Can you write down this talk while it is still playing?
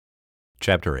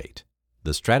Chapter 8,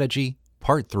 The Strategy,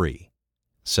 Part 3,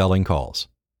 Selling Calls.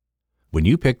 When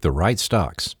you pick the right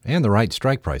stocks and the right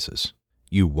strike prices,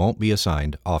 you won't be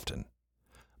assigned often.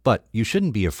 But you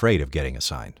shouldn't be afraid of getting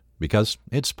assigned, because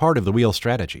it's part of the wheel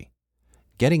strategy.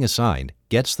 Getting assigned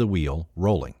gets the wheel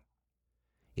rolling.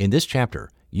 In this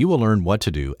chapter, you will learn what to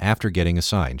do after getting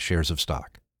assigned shares of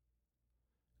stock.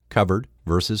 Covered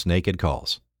versus naked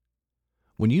calls.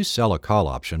 When you sell a call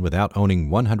option without owning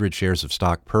 100 shares of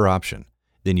stock per option,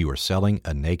 then you are selling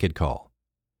a naked call.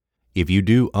 If you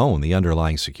do own the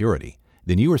underlying security,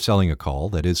 then you are selling a call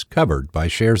that is covered by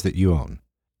shares that you own,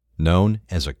 known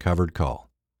as a covered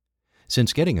call.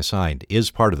 Since getting assigned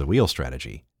is part of the wheel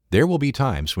strategy, there will be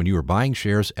times when you are buying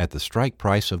shares at the strike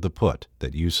price of the put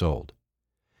that you sold.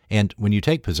 And when you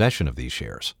take possession of these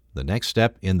shares, the next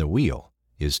step in the wheel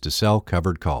is to sell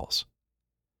covered calls.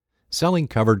 Selling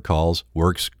covered calls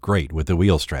works great with the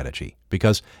wheel strategy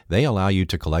because they allow you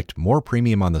to collect more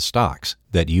premium on the stocks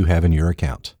that you have in your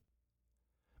account.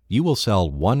 You will sell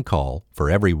one call for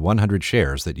every 100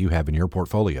 shares that you have in your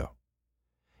portfolio.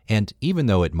 And even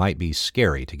though it might be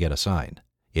scary to get assigned,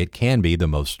 it can be the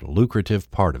most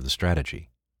lucrative part of the strategy.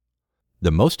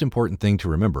 The most important thing to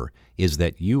remember is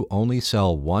that you only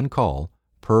sell one call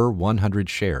per 100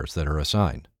 shares that are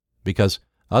assigned, because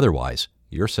otherwise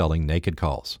you're selling naked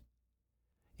calls.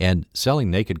 And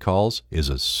selling naked calls is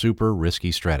a super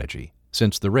risky strategy,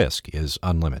 since the risk is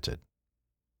unlimited.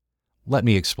 Let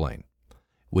me explain.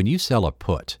 When you sell a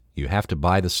put, you have to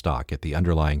buy the stock at the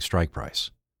underlying strike price.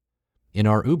 In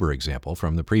our Uber example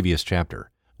from the previous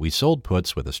chapter, we sold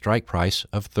puts with a strike price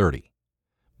of 30.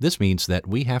 This means that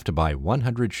we have to buy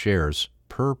 100 shares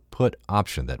per put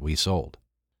option that we sold.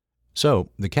 So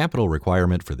the capital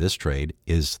requirement for this trade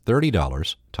is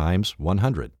 $30 times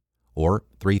 100, or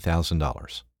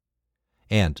 $3,000.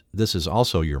 And this is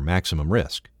also your maximum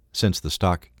risk, since the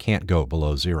stock can't go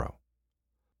below zero.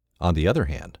 On the other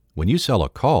hand, when you sell a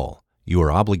call, you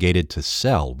are obligated to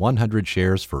sell 100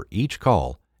 shares for each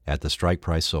call at the strike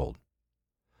price sold.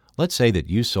 Let's say that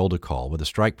you sold a call with a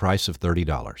strike price of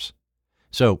 $30.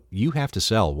 So you have to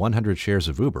sell 100 shares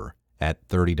of Uber at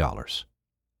 $30.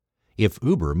 If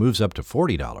Uber moves up to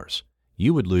 $40,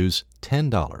 you would lose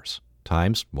 $10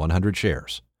 times 100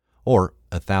 shares, or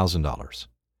 $1,000.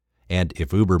 And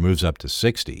if Uber moves up to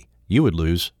 $60, you would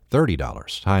lose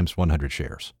 $30 times 100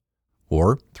 shares,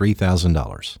 or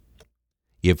 $3,000.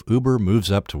 If Uber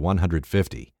moves up to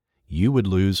 $150, you would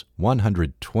lose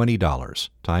 $120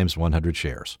 times 100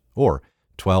 shares, or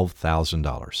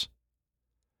 $12,000.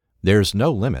 There's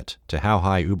no limit to how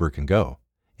high Uber can go,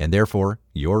 and therefore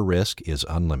your risk is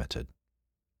unlimited.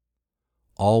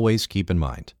 Always keep in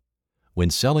mind, when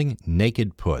selling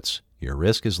naked puts, your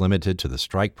risk is limited to the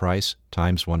strike price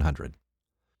times 100.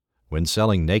 When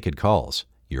selling naked calls,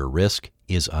 your risk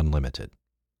is unlimited.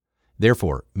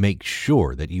 Therefore, make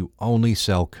sure that you only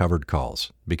sell covered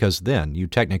calls, because then you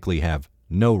technically have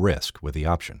no risk with the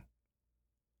option.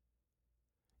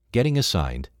 Getting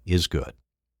assigned is good.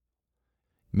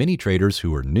 Many traders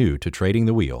who are new to trading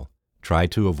the wheel try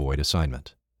to avoid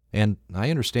assignment, and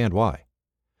I understand why.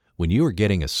 When you are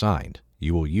getting assigned,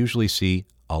 you will usually see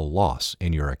a loss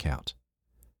in your account.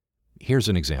 Here's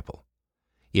an example.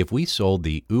 If we sold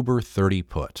the Uber 30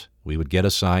 put, we would get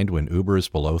assigned when Uber is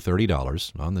below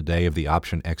 $30 on the day of the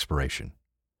option expiration.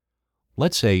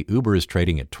 Let's say Uber is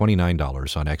trading at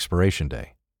 $29 on expiration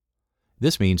day.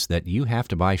 This means that you have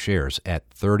to buy shares at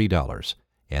 $30,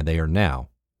 and they are now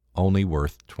only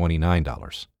worth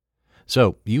 $29.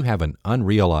 So you have an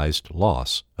unrealized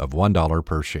loss of $1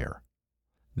 per share.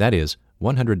 That is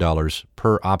 $100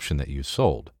 per option that you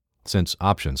sold, since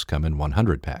options come in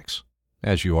 100 packs,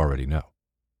 as you already know.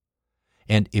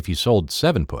 And if you sold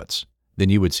 7 puts, then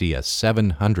you would see a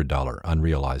 $700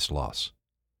 unrealized loss.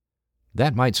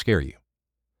 That might scare you.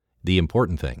 The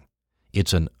important thing,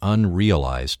 it's an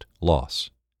unrealized loss.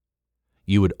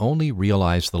 You would only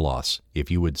realize the loss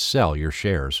if you would sell your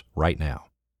shares right now.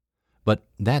 But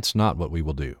that's not what we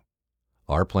will do.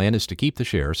 Our plan is to keep the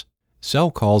shares, sell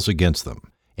calls against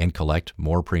them, and collect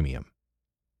more premium.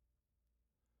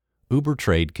 Uber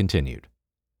trade continued.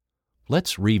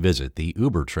 Let's revisit the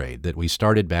Uber trade that we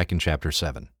started back in Chapter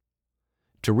 7.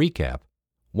 To recap,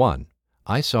 1.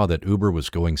 I saw that Uber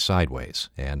was going sideways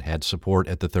and had support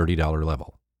at the $30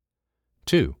 level.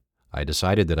 2. I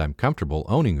decided that I'm comfortable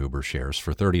owning Uber shares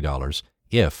for $30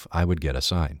 if I would get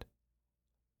assigned.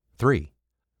 3.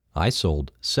 I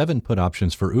sold 7 put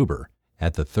options for Uber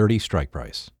at the 30 strike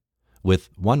price, with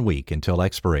 1 week until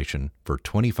expiration for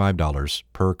 $25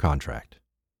 per contract.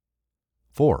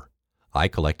 4. I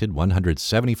collected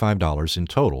 $175 in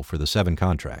total for the 7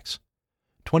 contracts,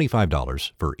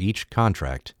 $25 for each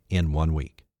contract in 1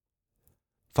 week.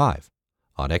 5.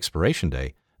 On expiration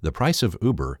day, the price of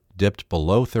Uber dipped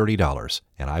below $30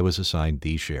 and I was assigned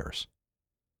these shares.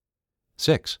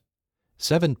 6.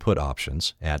 7 put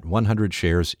options at 100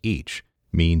 shares each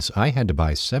means I had to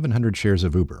buy 700 shares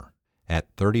of Uber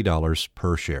at $30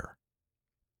 per share.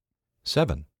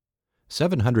 7.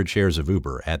 700 shares of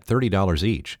Uber at $30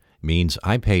 each means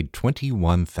I paid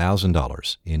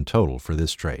 $21,000 in total for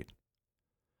this trade.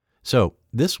 So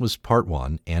this was part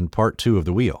 1 and part 2 of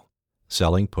the wheel,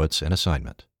 selling puts and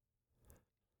assignment.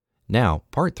 Now,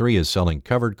 part 3 is selling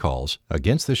covered calls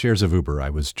against the shares of Uber I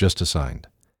was just assigned.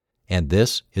 And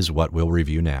this is what we'll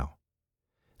review now.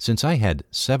 Since I had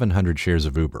 700 shares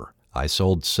of Uber, I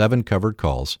sold 7 covered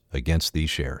calls against these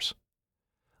shares.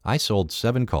 I sold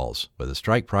 7 calls with a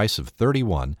strike price of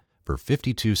 31 for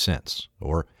 52 cents,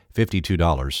 or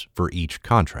 $52 for each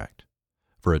contract,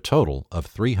 for a total of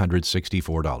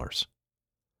 $364.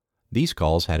 These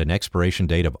calls had an expiration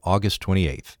date of August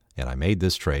 28th, and I made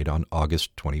this trade on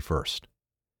August 21st.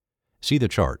 See the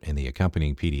chart in the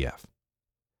accompanying PDF.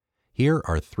 Here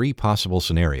are 3 possible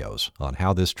scenarios on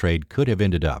how this trade could have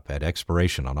ended up at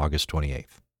expiration on August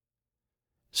 28th.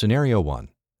 Scenario 1.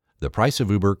 The price of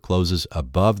Uber closes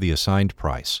above the assigned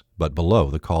price, but below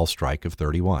the call strike of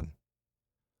 31.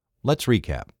 Let's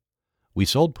recap. We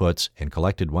sold puts and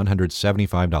collected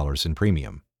 $175 in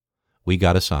premium. We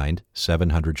got assigned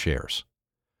 700 shares.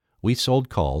 We sold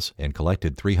calls and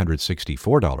collected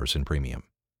 $364 in premium.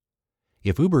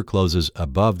 If Uber closes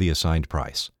above the assigned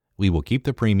price, we will keep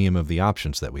the premium of the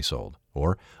options that we sold,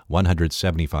 or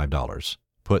 $175,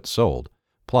 put sold,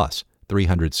 plus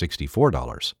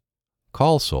 $364.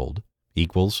 Call sold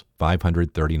equals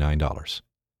 $539.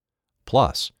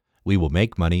 Plus, we will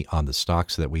make money on the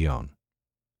stocks that we own.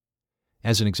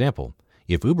 As an example,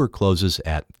 if Uber closes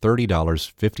at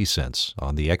 $30.50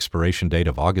 on the expiration date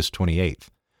of August 28th,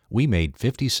 we made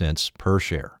 50 cents per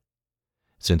share.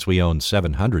 Since we own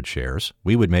 700 shares,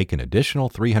 we would make an additional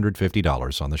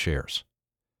 $350 on the shares.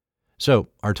 So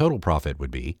our total profit would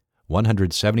be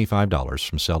 $175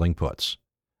 from selling puts,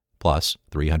 plus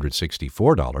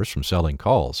 $364 from selling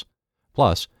calls,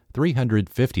 plus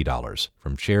 $350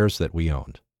 from shares that we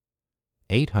owned.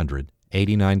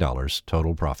 $889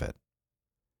 total profit.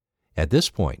 At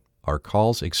this point, our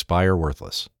calls expire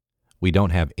worthless. We don't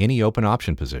have any open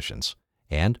option positions,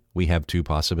 and we have 2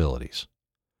 possibilities.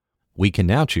 We can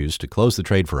now choose to close the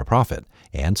trade for a profit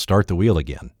and start the wheel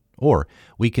again, or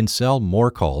we can sell more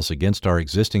calls against our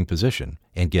existing position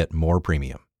and get more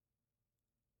premium.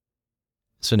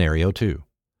 Scenario 2.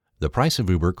 The price of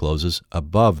Uber closes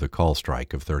above the call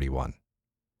strike of 31.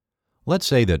 Let's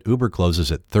say that Uber closes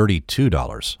at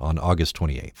 $32 on August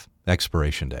 28th,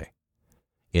 expiration day.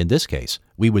 In this case,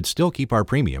 we would still keep our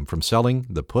premium from selling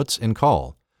the puts and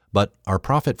call, but our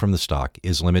profit from the stock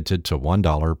is limited to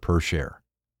 $1 per share.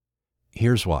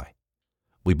 Here's why.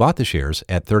 We bought the shares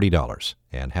at $30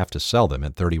 and have to sell them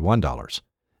at $31,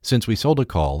 since we sold a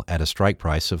call at a strike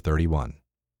price of 31.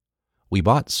 We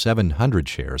bought 700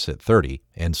 shares at 30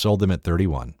 and sold them at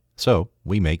 31, so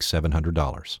we make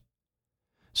 $700.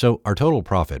 So our total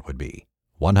profit would be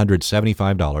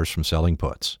 $175 from selling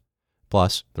puts,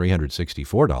 plus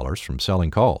 $364 from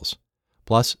selling calls,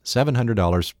 plus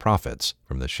 $700 profits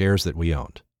from the shares that we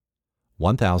owned.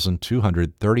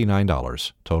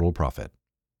 $1,239 total profit.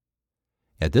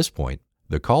 At this point,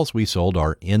 the calls we sold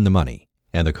are in the money,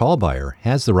 and the call buyer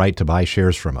has the right to buy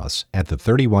shares from us at the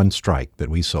 31 strike that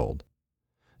we sold.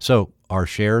 So our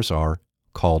shares are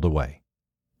called away.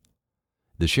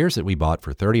 The shares that we bought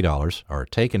for $30 are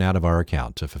taken out of our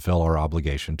account to fulfill our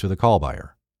obligation to the call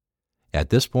buyer. At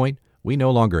this point, we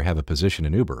no longer have a position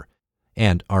in Uber,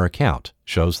 and our account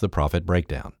shows the profit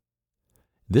breakdown.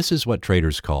 This is what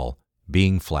traders call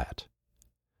being flat.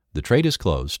 The trade is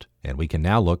closed, and we can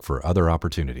now look for other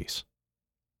opportunities.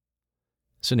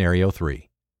 Scenario 3.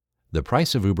 The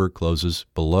price of Uber closes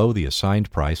below the assigned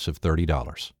price of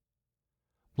 $30.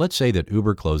 Let's say that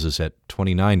Uber closes at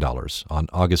 $29 on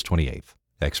August 28th,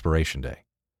 expiration day.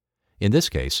 In this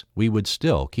case, we would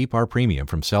still keep our premium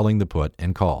from selling the put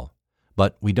and call,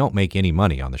 but we don't make any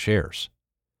money on the shares.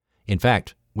 In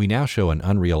fact, we now show an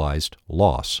unrealized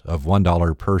loss of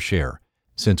 $1 per share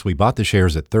since we bought the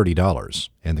shares at $30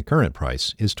 and the current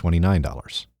price is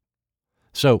 $29.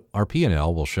 So our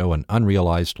P&L will show an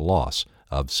unrealized loss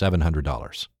of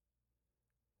 $700.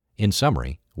 In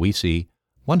summary, we see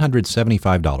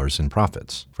 $175 in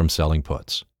profits from selling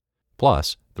puts,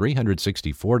 plus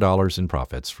 $364 in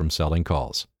profits from selling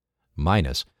calls,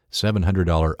 minus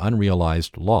 $700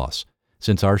 unrealized loss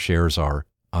since our shares are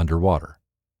underwater.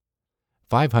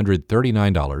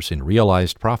 $539 in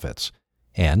realized profits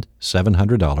and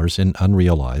 $700 in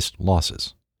unrealized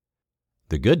losses.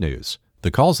 The good news,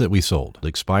 the calls that we sold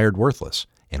expired worthless,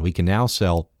 and we can now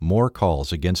sell more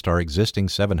calls against our existing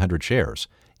 700 shares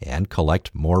and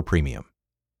collect more premium.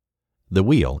 The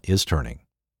wheel is turning.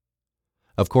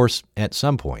 Of course, at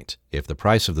some point, if the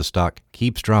price of the stock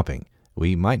keeps dropping,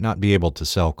 we might not be able to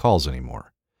sell calls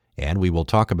anymore, and we will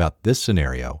talk about this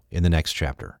scenario in the next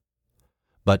chapter.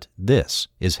 But this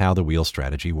is how the wheel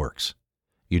strategy works.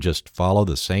 You just follow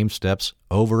the same steps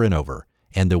over and over,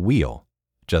 and the wheel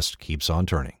just keeps on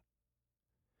turning.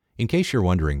 In case you're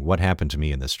wondering what happened to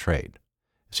me in this trade,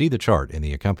 see the chart in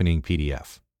the accompanying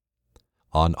PDF.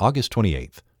 On August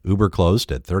 28th, Uber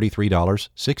closed at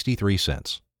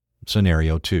 $33.63,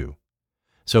 scenario 2.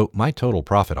 So my total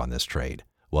profit on this trade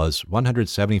was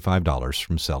 $175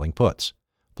 from selling puts,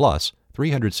 plus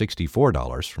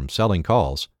 $364 from selling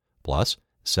calls, plus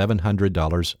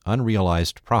 $700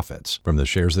 unrealized profits from the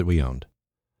shares that we owned.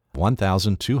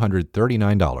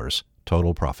 $1,239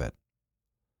 total profit.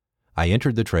 I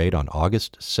entered the trade on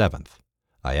August 7th.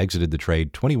 I exited the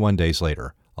trade 21 days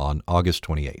later on August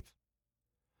 28th.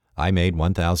 I made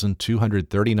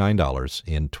 $1,239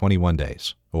 in 21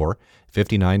 days, or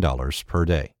 $59 per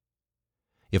day.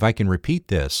 If I can repeat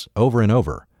this over and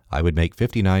over, I would make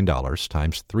 $59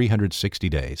 times 360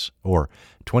 days, or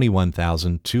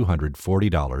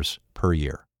 $21,240 per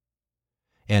year.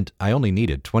 And I only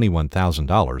needed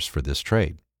 $21,000 for this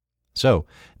trade. So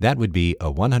that would be a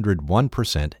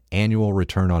 101% annual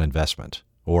return on investment,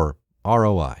 or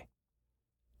ROI.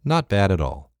 Not bad at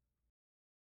all.